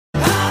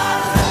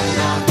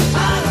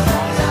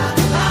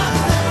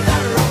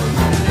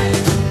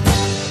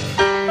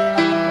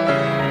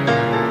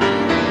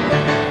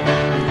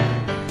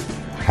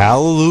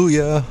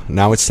Hallelujah.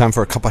 Now it's time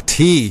for a cup of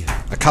tea.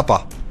 A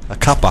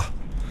cuppa.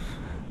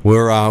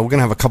 We're going to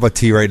have a cup of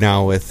tea right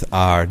now with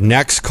our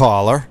next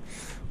caller,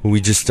 who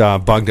we just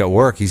bugged at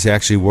work. He's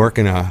actually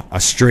working a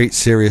straight,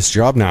 serious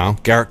job now.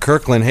 Garret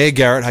Kirkland. Hey,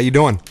 Garret. How you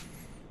doing?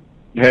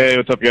 Hey,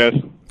 what's up, guys?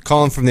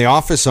 Calling from the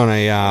office on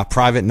a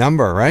private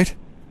number, right?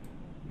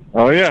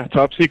 Oh, yeah.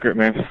 Top secret,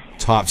 man.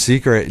 Top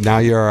secret. Now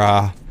you're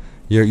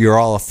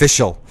all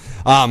official.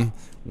 I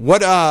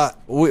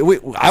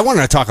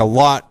wanted to talk a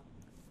lot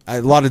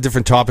of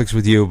different topics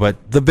with you, but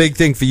the big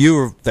thing for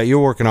you that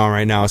you're working on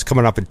right now is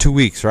coming up in 2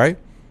 weeks, right?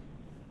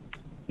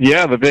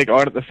 Yeah, the big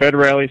Audit the Fed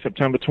rally,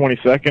 September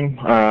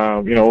 22nd.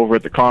 Over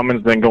at the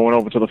Commons, then going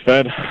over to the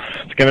Fed.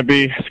 It's gonna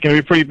be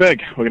pretty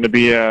big. We're gonna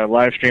be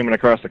live streaming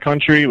across the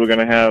country. We're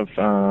gonna have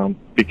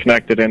be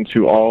connected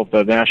into all of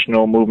the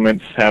national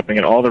movements happening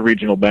at all the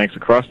regional banks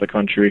across the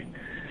country.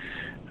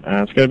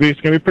 It's gonna be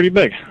pretty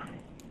big.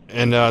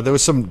 And there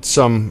was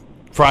some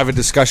private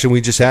discussion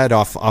we just had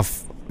off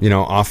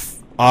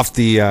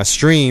the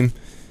stream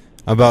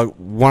about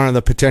one of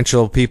the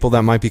potential people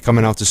that might be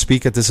coming out to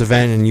speak at this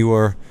event, and you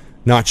were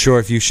not sure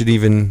if you should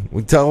even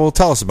tell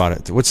us about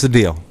it. What's the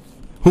deal?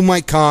 Who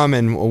might come,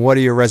 and what are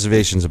your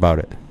reservations about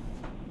it?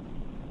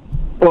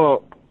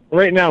 Well,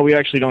 right now we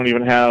actually don't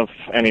even have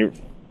any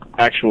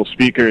actual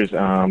speakers,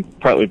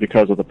 partly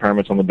because of the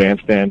permits on the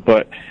bandstand.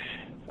 But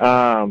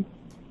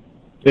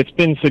it's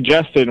been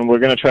suggested, and we're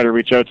going to try to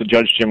reach out to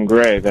Judge Jim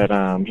Gray, that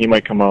he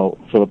might come out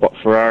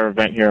for our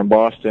event here in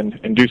Boston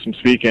and do some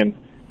speaking.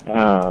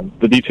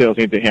 The details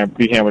need to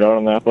be hammered out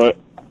on that. But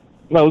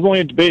no, it was only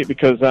a debate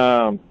because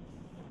I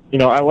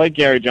like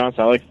Gary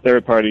Johnson. I like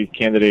third-party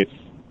candidates,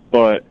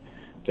 but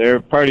their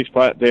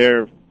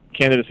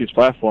candidacy's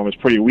platform is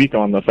pretty weak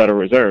on the Federal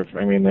Reserve.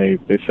 I mean, they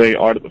say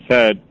audit the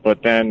Fed,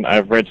 but then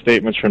I've read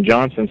statements from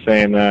Johnson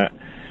saying that,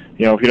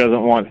 he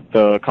doesn't want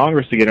the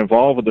Congress to get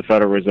involved with the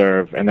Federal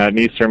Reserve, and that it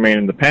needs to remain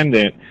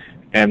independent,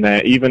 and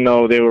that even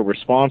though they were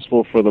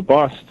responsible for the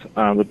bust,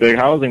 the big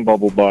housing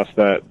bubble bust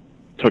that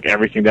took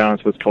everything down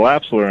to this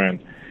collapse we're in,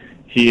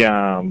 he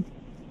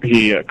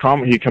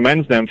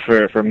commends them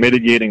for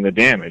mitigating the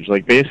damage,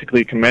 like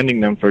basically commending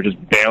them for just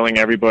bailing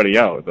everybody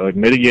out. Like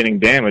mitigating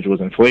damage was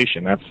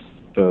inflation. That's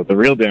the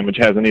real damage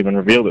hasn't even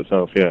revealed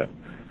itself yet.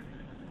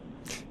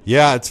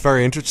 Yeah, it's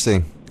very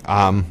interesting.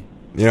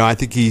 I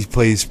think he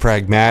plays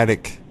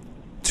pragmatic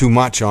too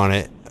much on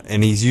it,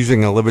 and he's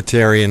using a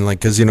libertarian,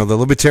 because the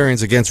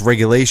libertarian's against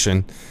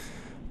regulation,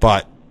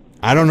 but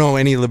I don't know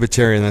any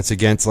libertarian that's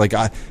against,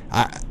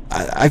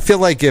 I feel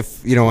like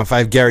if I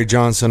have Gary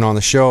Johnson on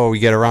the show, we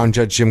get around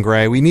Judge Jim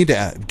Gray, we need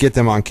to get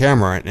them on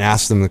camera and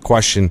ask them the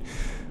question,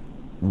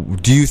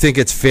 do you think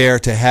it's fair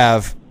to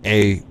have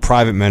a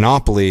private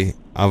monopoly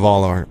of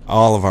all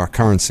of our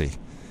currency?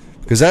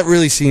 Because that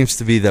really seems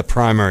to be the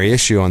primary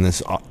issue on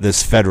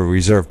this Federal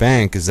Reserve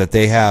Bank, is that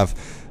they have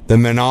the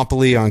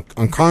monopoly on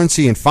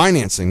currency and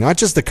financing. Not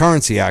just the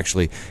currency,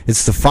 actually.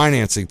 It's the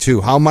financing,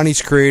 too. How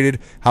money's created,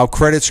 how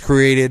credit's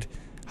created,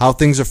 how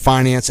things are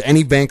financed.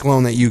 Any bank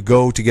loan that you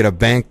go to get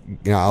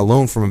a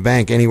loan from a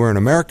bank anywhere in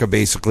America,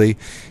 basically,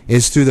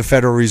 is through the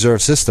Federal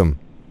Reserve System.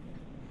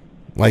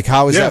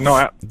 How is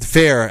that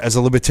fair as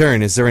a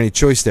libertarian? Is there any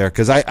choice there?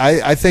 Because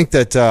I think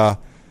that...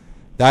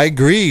 I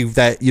agree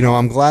that,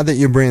 I'm glad that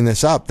you're bringing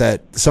this up,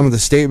 that some of the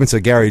statements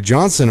of Gary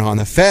Johnson on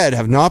the Fed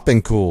have not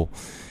been cool.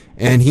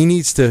 And he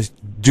needs to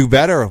do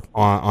better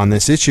on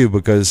this issue,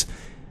 because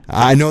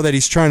I know that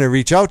he's trying to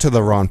reach out to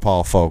the Ron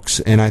Paul folks.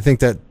 And I think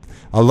that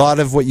a lot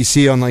of what you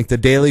see on the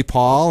Daily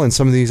Paul and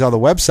some of these other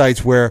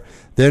websites where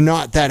they're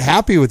not that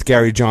happy with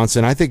Gary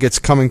Johnson, I think it's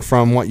coming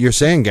from what you're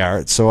saying,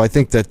 Garret. So I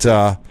think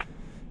that...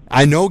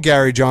 I know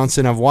Gary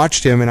Johnson. I've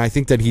watched him, and I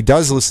think that he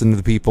does listen to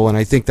the people, and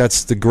I think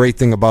that's the great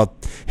thing about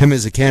him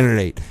as a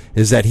candidate,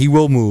 is that he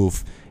will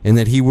move and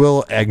that he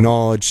will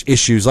acknowledge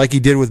issues like he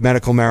did with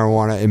medical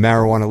marijuana and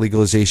marijuana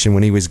legalization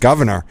when he was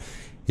governor.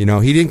 He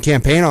didn't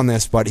campaign on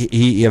this, but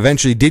he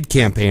eventually did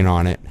campaign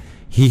on it.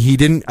 He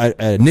didn't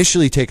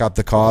initially take up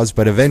the cause,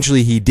 but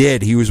eventually he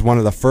did. He was one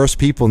of the first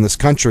people in this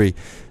country,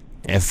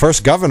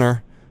 first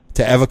governor,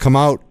 to ever come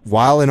out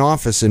while in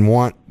office and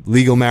want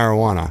legal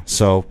marijuana.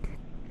 So...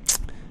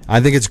 I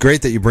think it's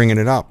great that you're bringing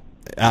it up.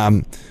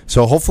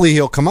 So hopefully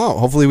he'll come out.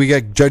 Hopefully we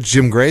get Judge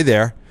Jim Gray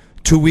there.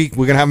 2 weeks,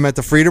 we're going to have him at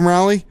the Freedom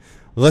Rally.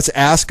 Let's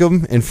ask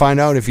him and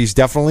find out if he's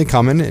definitely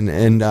coming.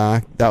 And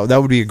that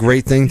would be a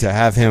great thing to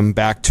have him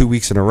back 2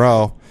 weeks in a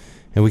row.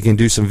 And we can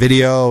do some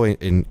video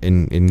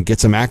and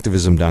get some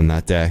activism done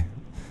that day.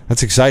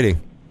 That's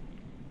exciting.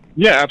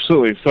 Yeah,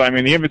 absolutely. So,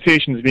 the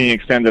invitation is being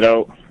extended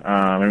out.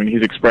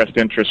 He's expressed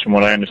interest, from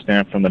what I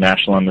understand, from the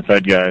National and the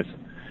Fed guys.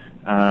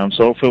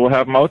 So hopefully we'll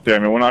have them out there.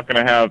 We're not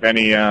going to have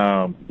any,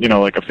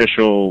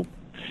 official,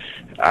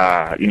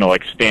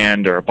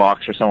 stand or a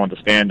box or someone to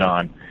stand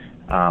on.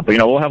 But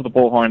we'll have the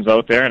bullhorns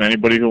out there, and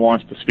anybody who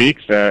wants to speak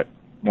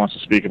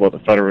about the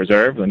Federal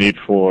Reserve, the need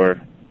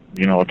for,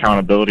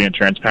 accountability and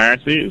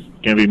transparency, is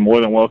going to be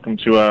more than welcome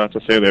to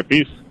say their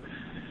piece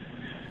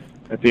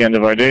at the end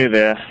of our day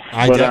there.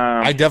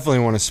 I definitely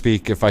want to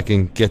speak if I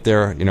can get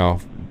there,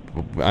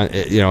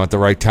 at the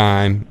right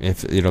time,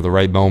 if the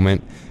right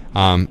moment.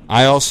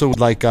 I also would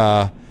like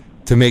to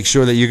make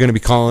sure that you're going to be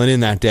calling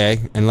in that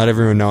day and let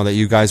everyone know that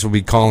you guys will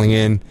be calling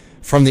in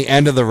from the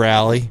end of the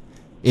rally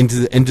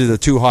into the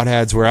Two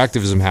Hotheads Where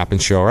Activism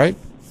Happens show, right?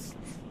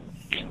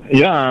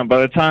 Yeah, by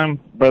the time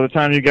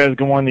you guys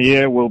go on the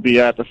air, we'll be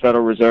at the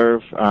Federal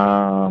Reserve.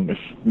 If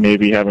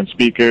maybe having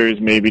speakers,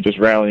 maybe just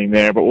rallying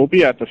there, but we'll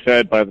be at the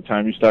Fed by the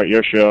time you start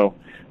your show.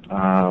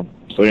 So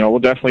we'll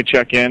definitely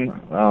check in.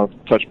 I'll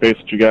touch base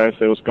with you guys,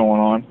 say what's going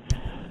on.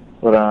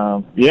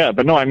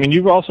 But no, I mean,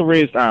 you've also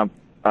raised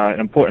an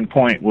important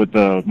point with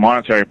the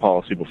monetary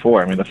policy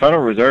before. I mean, the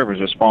Federal Reserve is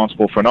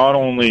responsible for not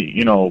only,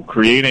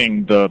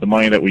 creating the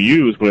money that we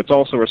use, but it's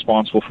also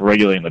responsible for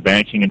regulating the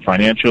banking and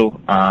financial,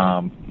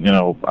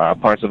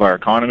 parts of our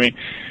economy.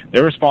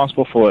 They're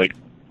responsible for,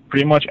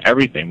 pretty much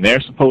everything.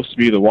 They're supposed to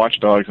be the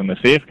watchdogs and the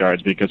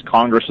safeguards because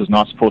Congress is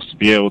not supposed to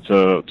be able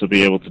to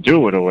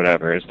do it or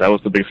whatever. That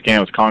was the big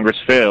scam, was Congress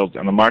failed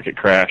and the market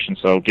crashed, and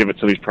so give it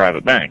to these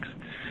private banks.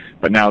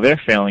 But now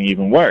they're failing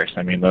even worse.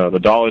 I mean, the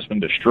dollar's been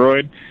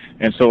destroyed.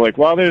 And so,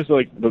 while there's,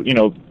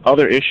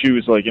 other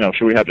issues,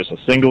 should we have just a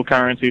single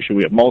currency? Should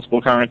we have multiple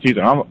currencies?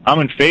 And I'm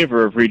in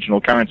favor of regional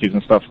currencies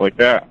and stuff like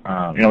that.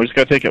 We just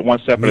got to take it one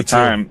step at a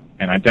time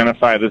and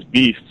identify this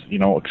beast,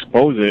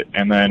 expose it,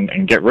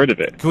 and get rid of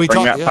it. Can we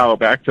bring that power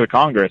back to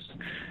Congress,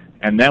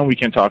 and then we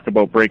can talk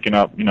about breaking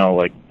up,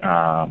 legal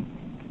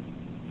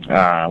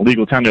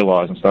tender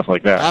laws and stuff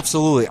like that.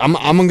 Absolutely.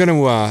 I'm going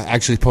to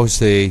actually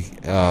post a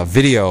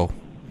video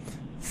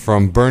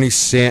from Bernie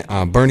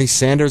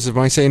Sanders. Am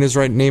I saying his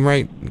name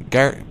right,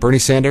 Garret? Bernie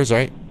Sanders,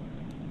 right?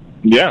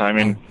 Yeah, I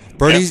mean,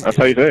 that's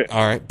how you say it.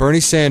 All right, Bernie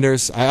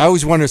Sanders. I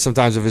always wonder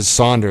sometimes if it's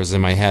Saunders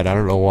in my head. I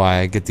don't know why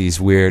I get these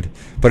weird.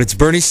 But it's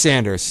Bernie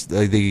Sanders,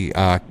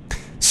 the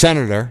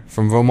senator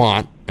from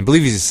Vermont. I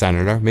believe he's a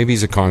senator. Maybe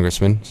he's a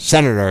congressman.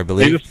 Senator, I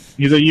believe.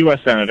 He's a U.S.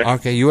 senator.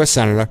 Okay, U.S.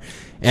 senator.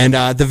 And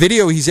the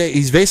video,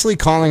 he's basically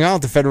calling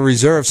out the Federal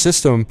Reserve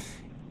System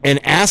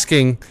and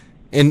asking...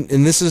 And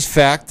this is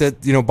fact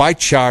that, by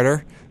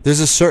charter, there's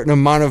a certain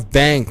amount of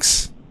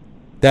banks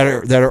that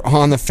are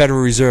on the Federal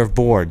Reserve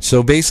Board.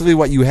 So basically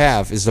what you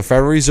have is the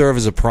Federal Reserve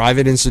is a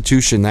private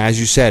institution, as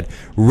you said,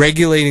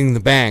 regulating the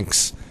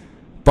banks.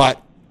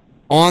 But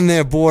on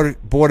their board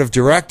of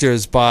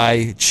directors,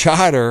 by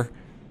charter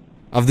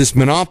of this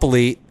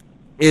monopoly,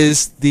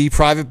 is the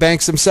private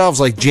banks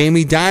themselves, like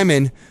Jamie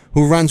Dimon,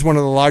 who runs one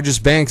of the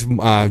largest banks,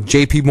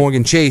 J.P.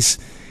 Morgan Chase.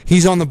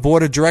 He's on the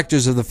board of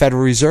directors of the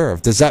Federal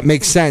Reserve. Does that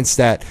make sense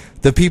that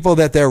the people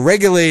that they're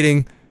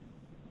regulating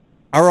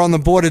are on the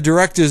board of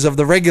directors of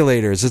the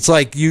regulators? It's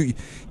like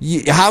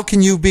how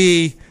can you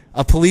be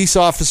a police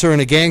officer and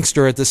a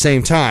gangster at the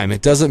same time?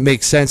 It doesn't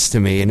make sense to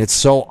me, and it's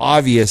so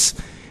obvious.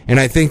 And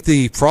I think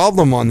the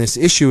problem on this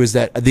issue is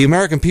that the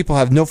American people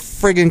have no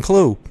friggin'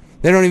 clue.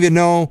 They don't even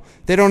know.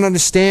 They don't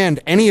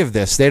understand any of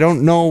this. They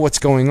don't know what's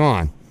going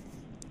on.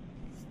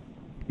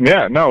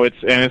 Yeah, no,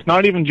 it's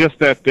not even just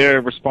that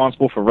they're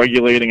responsible for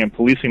regulating and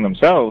policing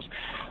themselves.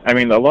 I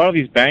mean, a lot of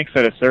these banks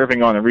that are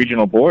serving on the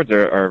regional boards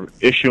are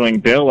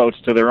issuing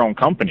bailouts to their own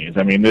companies.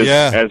 I mean,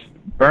 as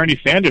Bernie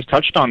Sanders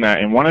touched on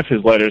that in one of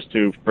his letters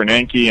to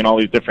Bernanke and all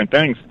these different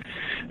things,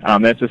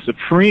 that's a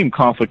supreme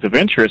conflict of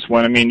interest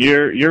when, I mean,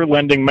 you're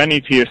lending money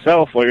to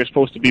yourself while you're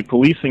supposed to be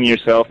policing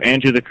yourself,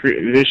 and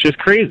it's just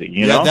crazy,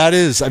 you know? That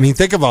is, I mean,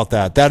 think about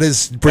that. That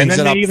is, brings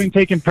it up. And then they even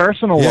taking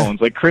personal loans,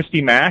 like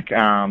Christy Mack,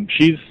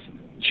 she's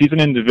an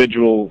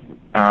individual,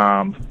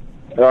 I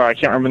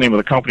can't remember the name of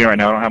the company right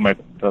now. I don't have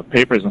the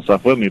papers and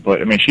stuff with me,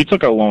 but I mean, she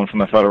took a loan from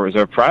the Federal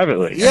Reserve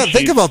privately. Yeah,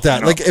 think about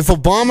that. Like if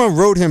Obama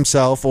wrote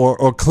himself,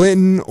 or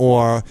Clinton,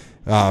 or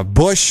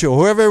Bush, or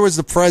whoever was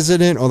the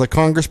president or the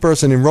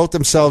congressperson, and wrote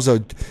themselves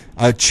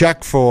a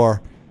check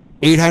for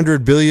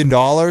 $800 billion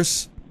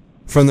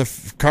from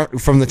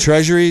the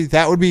Treasury,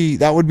 that would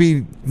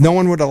be no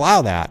one would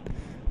allow that.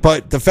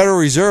 But the Federal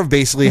Reserve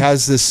basically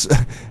has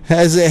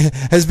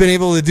been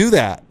able to do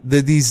that.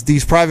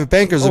 These private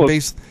bankers are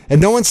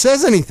and no one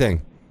says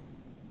anything.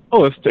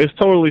 Oh, it's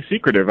totally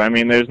secretive. I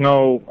mean, it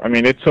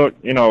took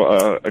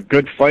a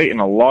good fight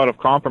and a lot of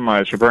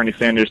compromise for Bernie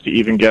Sanders to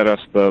even get us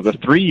the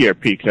 3-year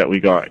peak that we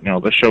got.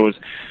 The shows,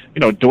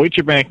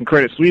 Deutsche Bank and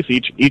Credit Suisse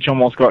each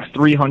almost got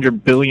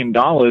 $300 billion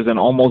and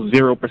almost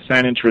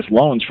 0% interest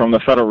loans from the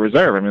Federal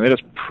Reserve. I mean, they're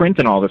just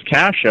printing all this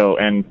cash out.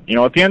 And,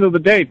 at the end of the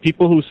day,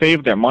 people who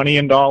save their money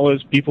in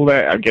dollars, people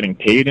that are getting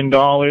paid in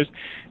dollars,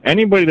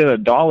 anybody that a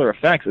dollar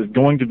affects is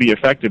going to be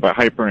affected by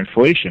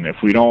hyperinflation if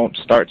we don't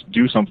start to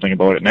do something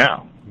about it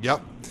now. Yep.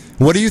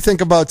 What do you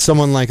think about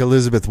someone like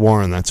Elizabeth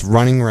Warren that's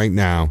running right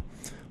now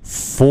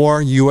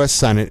for U.S.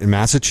 Senate in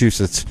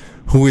Massachusetts,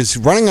 who is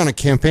running on a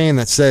campaign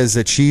that says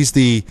that she's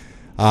the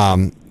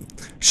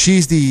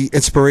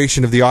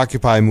inspiration of the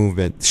Occupy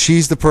movement.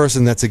 She's the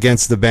person that's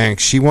against the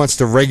banks. She wants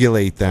to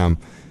regulate them.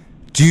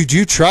 Do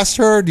you trust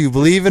her? Do you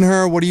believe in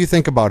her? What do you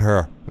think about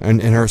her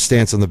and her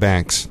stance on the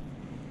banks?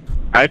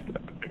 I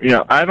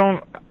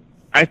don't.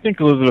 I think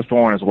Elizabeth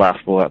Warren is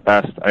laughable at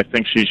best. I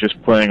think she's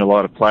just playing a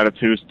lot of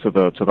platitudes to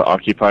the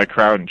Occupy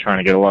crowd and trying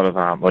to get a lot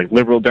of like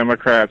liberal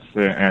Democrats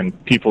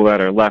and people that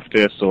are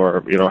leftists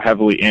or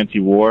heavily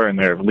anti-war in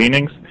their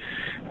leanings.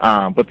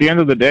 But at the end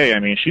of the day, I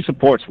mean, she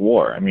supports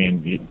war. I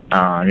mean,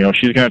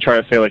 she's going to try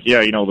to say like,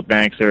 yeah, the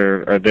banks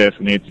are this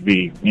and need to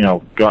be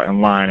got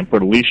in line and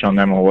put a leash on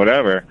them or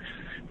whatever.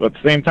 But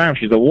at the same time,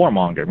 she's a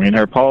warmonger. I mean,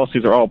 her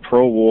policies are all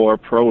pro-war,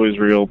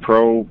 pro-Israel,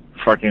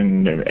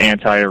 fucking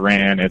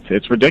anti-Iran.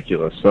 It's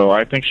ridiculous. So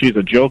I think she's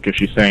a joke if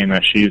she's saying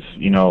that she's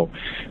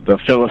the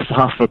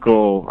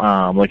philosophical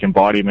like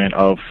embodiment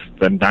of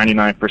the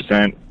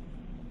 99%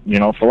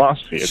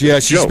 philosophy.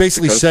 She's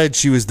basically said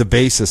she was the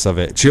basis of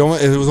it.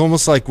 It was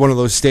almost like one of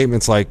those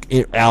statements like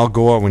Al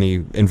Gore when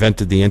he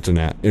invented the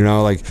internet.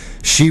 Like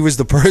she was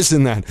the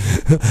person that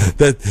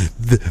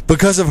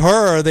because of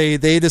her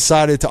they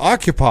decided to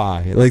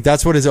occupy. Like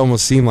that's what it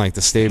almost seemed like.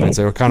 The statements,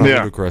 they were kind of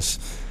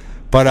ludicrous.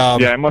 But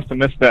I must have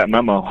missed that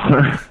memo.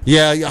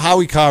 Yeah,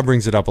 Howie Carr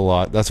brings it up a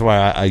lot. That's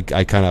why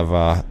I kind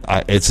of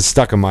it's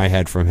stuck in my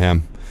head from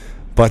him.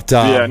 But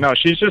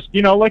she's just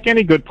like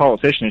any good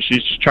politician,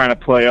 she's just trying to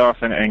play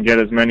off and get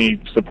as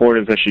many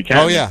supporters as she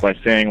can by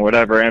saying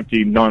whatever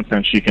empty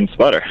nonsense she can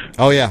sputter.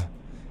 Oh yeah,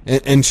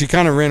 and she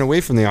kind of ran away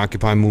from the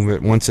Occupy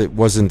movement once it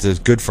wasn't as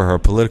good for her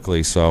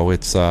politically. So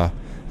it's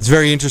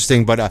very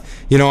interesting. But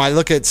I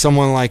look at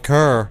someone like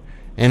her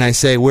and I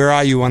say, where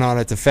are you on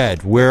Audit the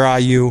Fed? Where are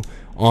you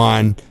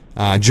on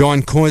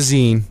John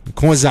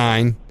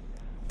Corzine,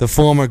 the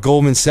former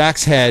Goldman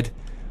Sachs head,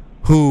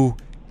 who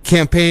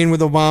campaigned with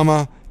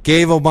Obama,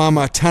 gave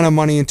Obama a ton of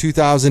money in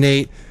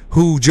 2008,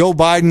 who Joe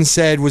Biden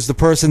said was the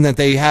person that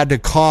they had to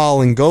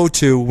call and go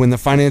to when the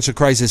financial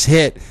crisis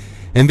hit.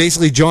 And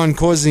basically John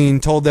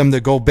Corzine told them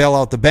to go bail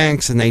out the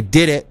banks, and they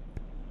did it.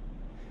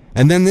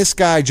 And then this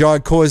guy,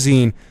 John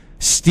Corzine,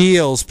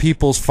 steals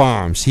people's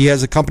farms. He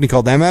has a company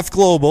called MF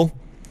Global.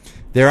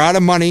 They're out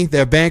of money.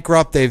 They're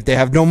bankrupt. They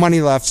have no money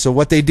left. So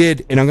what they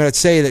did, and I'm going to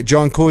say that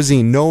John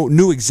Corzine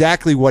knew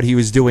exactly what he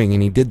was doing,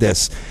 and he did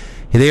this.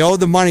 They owed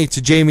the money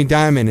to Jamie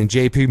Dimon and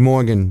J.P.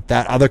 Morgan,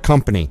 that other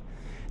company.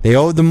 They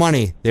owed the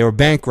money. They were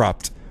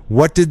bankrupt.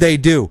 What did they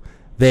do?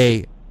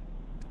 They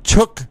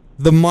took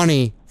the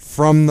money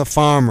from the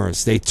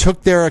farmers. They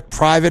took their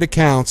private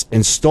accounts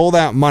and stole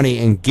that money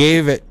and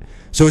gave it.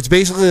 So it's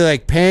basically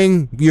like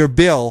paying your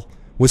bill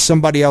with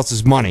somebody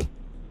else's money.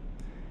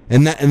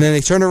 And then they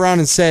turned around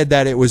and said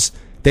that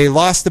they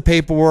lost the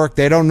paperwork.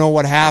 They don't know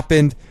what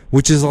happened,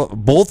 which is a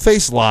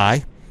bold-faced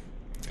lie.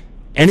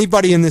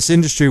 Anybody in this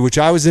industry, which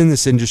I was in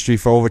this industry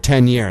for over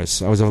 10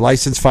 years. I was a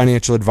licensed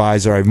financial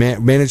advisor. I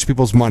managed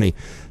people's money.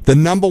 The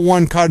number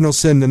one cardinal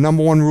sin, the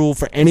number one rule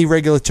for any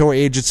regulatory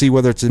agency,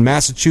 whether it's in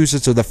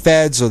Massachusetts or the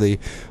Feds or the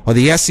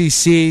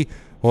SEC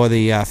or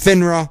the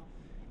FINRA,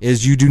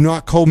 is you do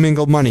not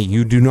commingle money.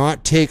 You do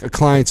not take a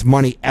client's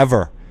money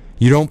ever.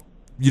 You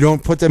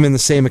don't put them in the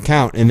same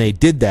account, and they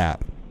did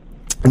that.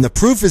 And the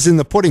proof is in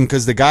the pudding,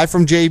 because the guy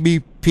from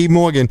J.P.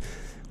 Morgan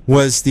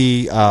was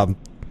the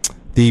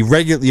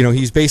regular,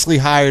 he's basically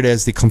hired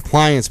as the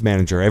compliance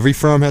manager. Every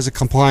firm has a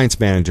compliance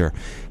manager.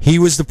 He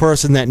was the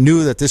person that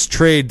knew that this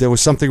trade, there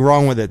was something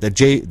wrong with it, that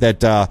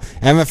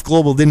MF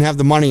Global didn't have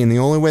the money, and the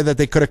only way that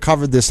they could have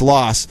covered this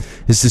loss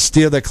is to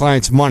steal their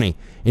client's money.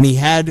 And he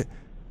had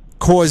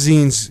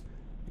Corzine's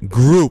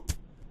group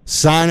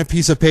sign a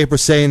piece of paper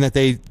saying that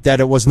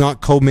it was not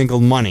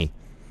commingled money.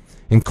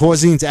 And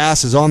Corzine's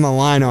ass is on the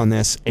line on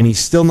this, and he's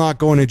still not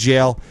going to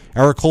jail.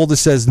 Eric Holder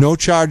says no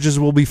charges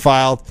will be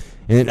filed.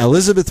 And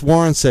Elizabeth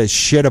Warren says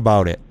shit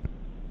about it.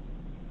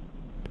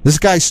 This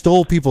guy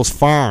stole people's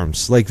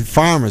farms, like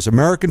farmers,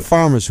 American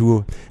farmers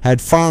who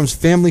had farms,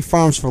 family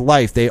farms for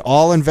life. They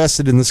all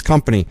invested in this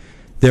company.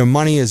 Their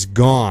money is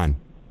gone.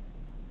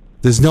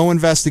 There's no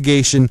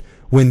investigation.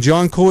 When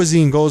John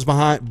Corzine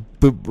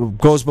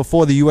goes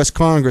before the U.S.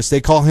 Congress,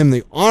 they call him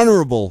the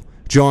Honorable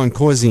John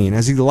Corzine,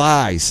 as he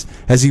lies,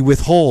 as he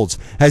withholds,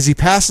 as he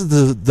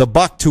passes the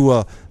buck to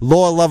a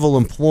lower-level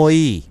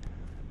employee.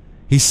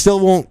 He still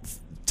won't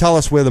tell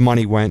us where the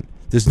money went.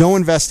 There's no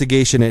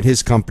investigation at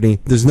his company.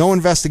 There's no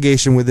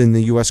investigation within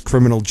the U.S.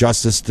 Criminal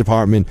Justice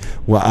Department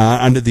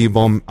under the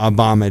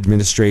Obama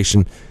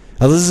administration.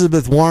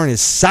 Elizabeth Warren is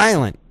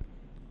silent.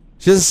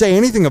 She doesn't say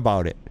anything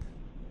about it.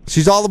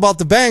 She's all about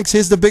the banks.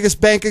 Here's the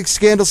biggest banking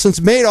scandal since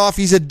Madoff.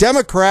 He's a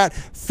Democrat,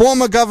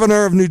 former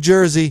governor of New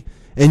Jersey,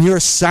 and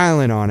you're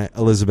silent on it,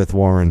 Elizabeth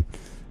Warren.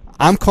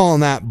 I'm calling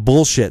that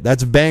bullshit.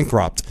 That's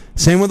bankrupt.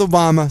 Same with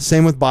Obama,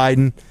 same with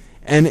Biden.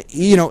 And,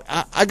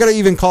 I got to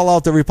even call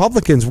out the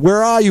Republicans.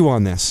 Where are you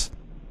on this?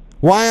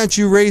 Why aren't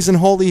you raising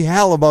holy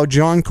hell about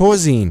John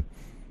Corzine?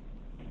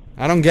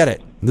 I don't get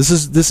it. This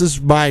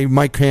is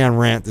my Cann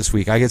rant this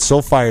week. I get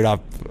so fired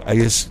up.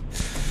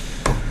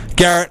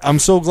 Garret, I'm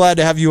so glad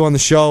to have you on the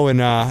show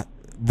and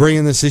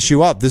bringing this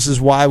issue up. This is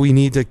why we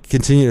need to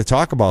continue to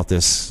talk about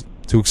this,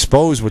 to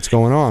expose what's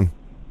going on.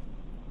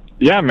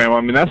 Yeah, man. I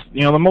mean, that's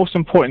the most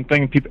important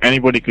thing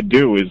anybody could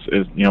do is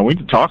we need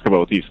to talk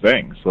about these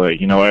things,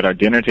 like at our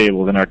dinner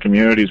tables in our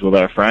communities with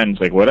our friends,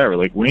 like whatever.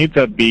 Like we need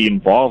to be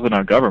involved in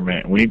our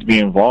government. We need to be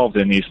involved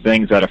in these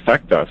things that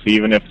affect us,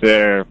 even if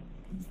they're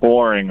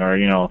boring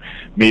or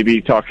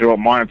maybe talking about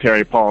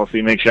monetary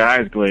policy makes your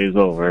eyes glaze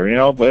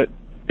over, but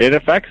it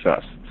affects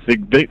us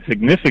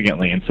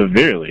significantly and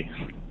severely.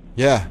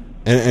 Yeah.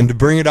 And to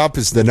bring it up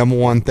is the number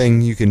one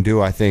thing you can do,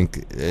 I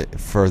think,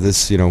 for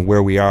this,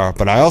 where we are.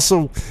 But I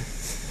also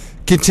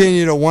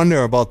continue to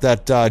wonder about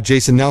that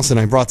Jason Nelson.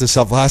 I brought this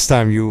up last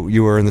time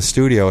you were in the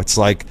studio. It's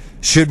like,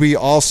 should we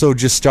also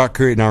just start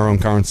creating our own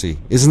currency?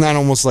 Isn't that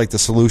almost like the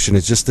solution?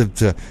 It's just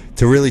to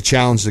really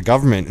challenge the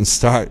government and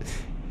start,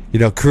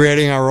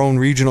 creating our own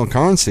regional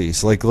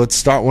currencies. Like, let's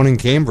start one in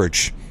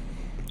Cambridge.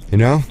 I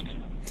know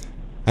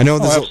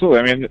there's absolutely.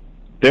 I mean,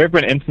 there have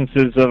been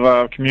instances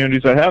of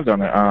communities that have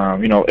done it.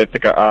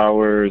 Ithaca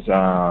Hours.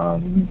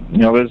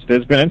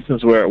 There's been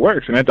instances where it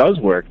works, and it does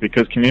work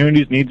because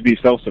communities need to be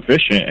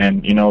self-sufficient,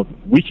 and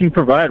we can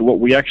provide what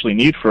we actually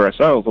need for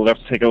ourselves. We'll have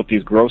to take out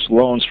these gross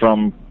loans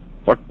from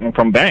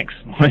banks.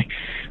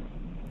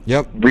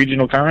 Yep.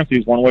 Regional currency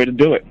is one way to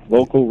do it.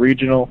 Local,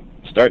 regional.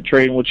 Start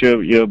trading with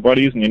your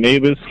buddies and your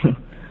neighbors.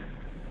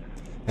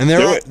 And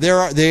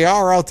they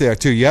are out there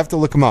too. You have to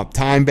look them up.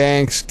 Time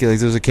banks.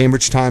 There's a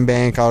Cambridge Time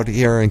Bank out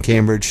here in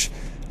Cambridge.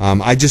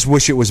 I just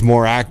wish it was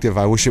more active.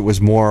 I wish it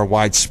was more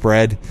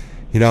widespread.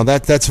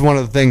 That's one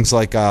of the things.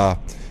 Like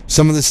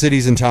some of the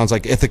cities and towns,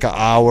 like Ithaca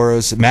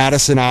Hours,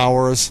 Madison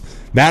Hours.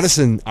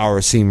 Madison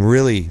Hours seem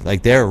really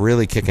like they're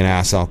really kicking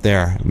ass out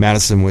there.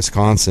 Madison,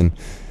 Wisconsin.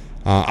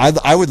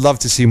 I would love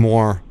to see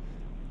more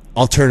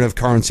alternative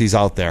currencies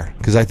out there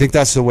because I think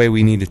that's the way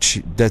we need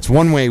to. That's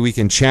one way we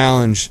can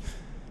challenge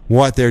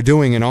what they're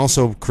doing and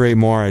also create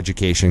more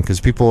education because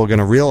people are going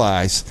to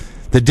realize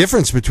the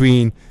difference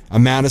between a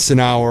Madison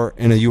hour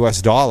and a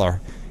U.S.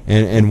 dollar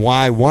and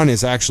why one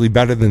is actually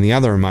better than the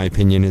other, in my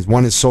opinion, is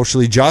one is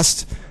socially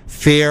just,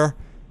 fair.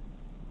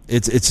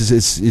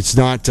 It's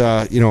not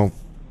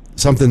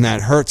something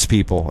that hurts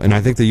people, and I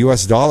think the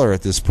U.S. dollar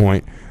at this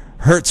point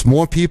hurts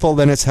more people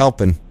than it's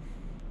helping.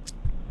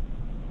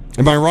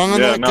 Am I wrong on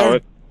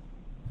that?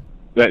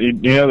 No, you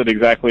nailed it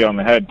exactly on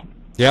the head.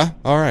 Yeah?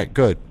 All right,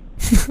 good.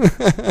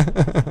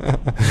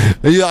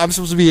 I'm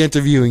supposed to be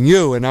interviewing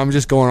you, and I'm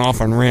just going off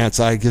on rants.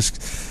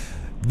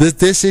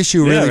 This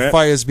issue really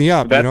fires me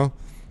up.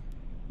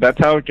 That's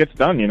how it gets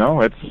done.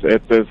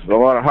 There's a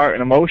lot of heart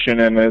and emotion,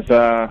 and there's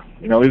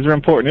these are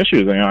important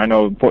issues. I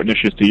know important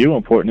issues to you,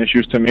 important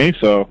issues to me.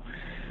 So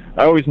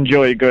I always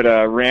enjoy a good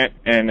rant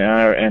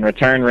and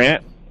return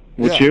rant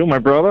with you, my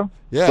brother.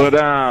 Yeah. But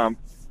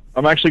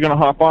I'm actually going to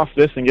hop off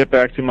this and get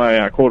back to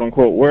my quote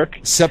unquote work.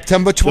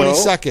 September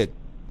 22nd.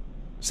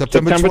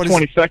 September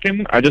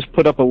 22nd, I just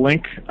put up a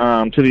link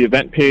to the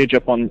event page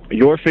up on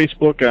your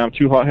Facebook,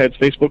 Two Hotheads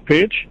Facebook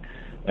page.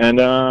 And,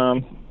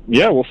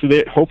 we'll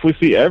hopefully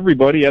see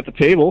everybody at the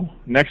table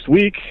next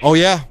week. Oh,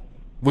 yeah.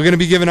 We're going to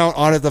be giving out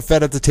Audit the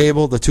Fed at the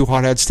table, the Two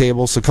Hotheads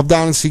table. So come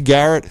down and see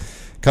Garret.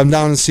 Come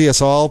down and see us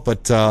all.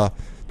 But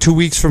 2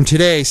 weeks from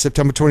today,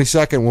 September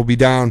 22nd, we'll be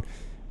down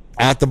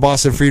at the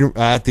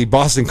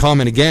Boston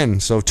Common again.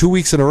 So 2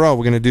 weeks in a row,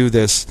 we're going to do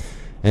this.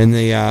 And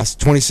the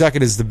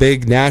 22nd is the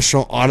big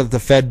National Audit the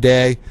Fed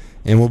Day,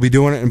 and we'll be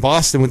doing it in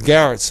Boston with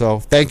Garret. So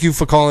thank you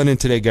for calling in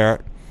today,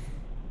 Garret.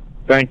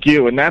 Thank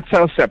you, and that's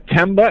how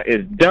September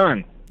is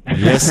done.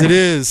 Yes, it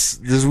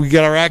is. We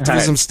got our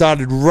activism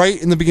started right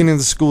in the beginning of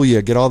the school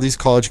year. Get all these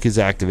college kids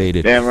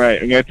activated. Damn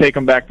right. I'm going to take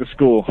them back to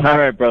school. All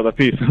right, brother.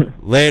 Peace.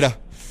 Later.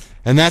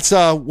 And that's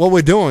what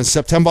we're doing.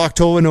 September,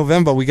 October,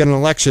 November, we got an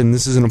election.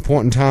 This is an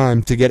important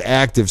time to get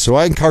active. So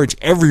I encourage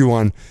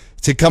everyone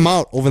to come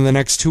out over the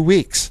next 2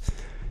 weeks.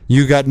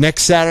 You got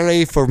next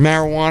Saturday for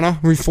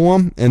marijuana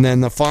reform, and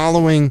then the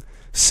following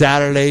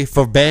Saturday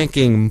for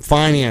banking,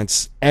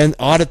 finance, and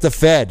audit the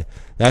Fed.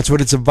 That's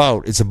what it's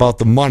about. It's about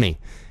the money.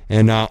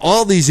 And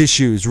all these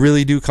issues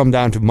really do come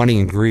down to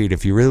money and greed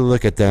if you really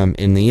look at them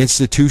in the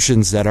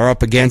institutions that are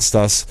up against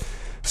us.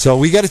 So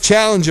we got to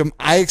challenge them.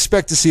 I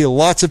expect to see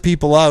lots of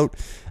people out.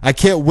 I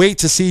can't wait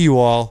to see you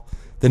all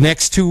the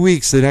next 2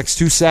 weeks, the next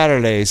 2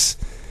 Saturdays.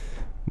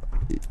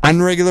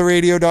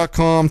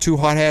 Unregularradio.com, Two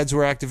Hotheads,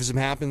 where activism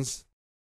happens.